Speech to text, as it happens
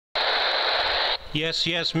Yes,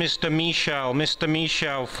 yes, Mr. Michel,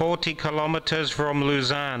 40 kilometers from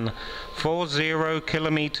Lausanne, 40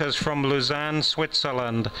 kilometers from Lausanne,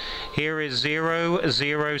 Switzerland. Here is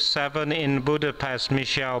 007 in Budapest,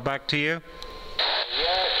 Michel. Back to you.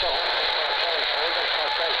 Yes, 100%,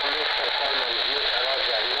 Mr. Simon,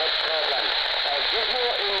 Roger, no problem. Give me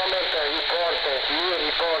in moment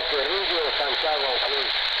new report, Radio Santiago,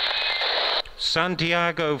 please.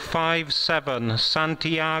 Santiago 57,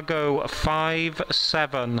 Santiago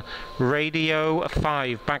 57, Radio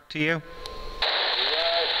 5. Back to you.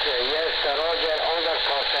 Yes, Roger,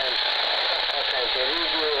 100%.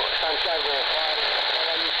 Radio Santiago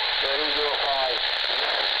 57, Radio 5.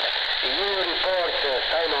 New report,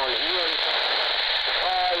 Simon, new report,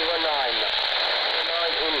 59.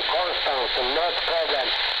 59 in Constance, not problem.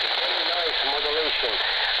 Very nice modulation.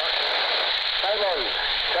 Simon,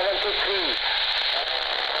 73.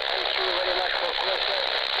 Thank you very much for question.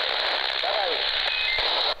 Bye-bye.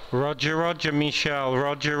 Roger, Michel,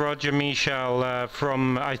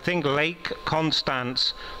 from, I think, Lake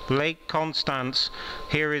Constance.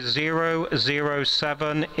 Here is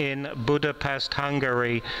 007 in Budapest,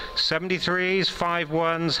 Hungary. 73s,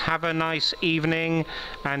 51s, have a nice evening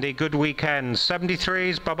and a good weekend.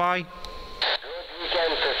 73s, bye-bye. Good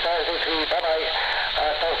weekend, 73, bye-bye.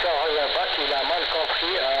 Attention, Roger, il a mal compris,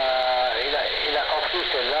 il a compris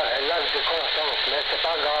c'est l'âge de Constance, mais c'est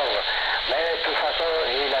pas grave. Mais de toute façon,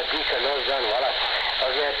 il a dit que Lausanne, voilà. Donc,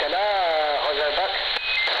 il était là, Roger Bach,